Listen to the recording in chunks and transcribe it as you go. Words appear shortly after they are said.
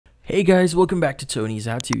Hey guys, welcome back to Tony's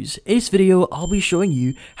How-Tos. In this video, I'll be showing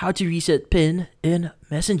you how to reset PIN in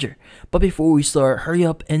Messenger. But before we start, hurry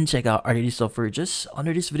up and check out our latest software just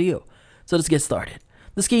under this video. So let's get started.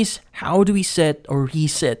 In this case, how do we set or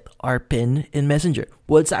reset our PIN in Messenger?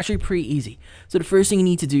 Well, it's actually pretty easy. So the first thing you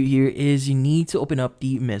need to do here is you need to open up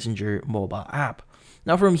the Messenger mobile app.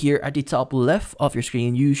 Now from here at the top left of your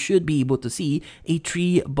screen, you should be able to see a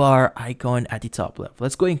 3-bar icon at the top left.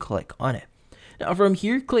 Let's go and click on it. Now from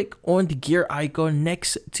here, click on the gear icon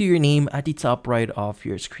next to your name at the top right of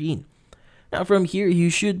your screen. Now from here, you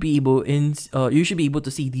should be able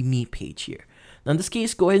to see the Me page here. Now in this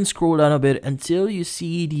case, go ahead and scroll down a bit until you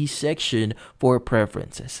see the section for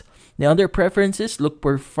Preferences. Now under Preferences, look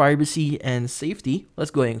for Privacy and Safety. Let's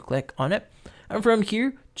go ahead and click on it. And from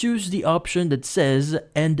here, choose the option that says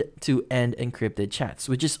End-to-End Encrypted Chats,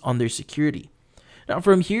 which is under Security. Now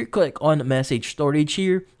from here, click on Message Storage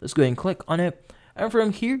here. Let's go ahead and click on it. And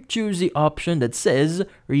from here, choose the option that says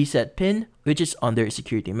Reset PIN, which is under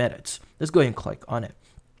Security Methods. Let's go ahead and click on it.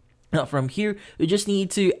 Now from here, you just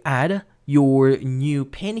need to add your new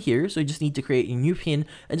PIN here. So you just need to create a new PIN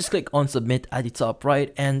and just click on Submit at the top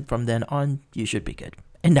right. And from then on, you should be good.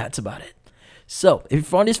 And that's about it. So if you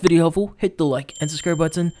found this video helpful, hit the like and subscribe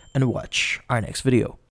button and watch our next video.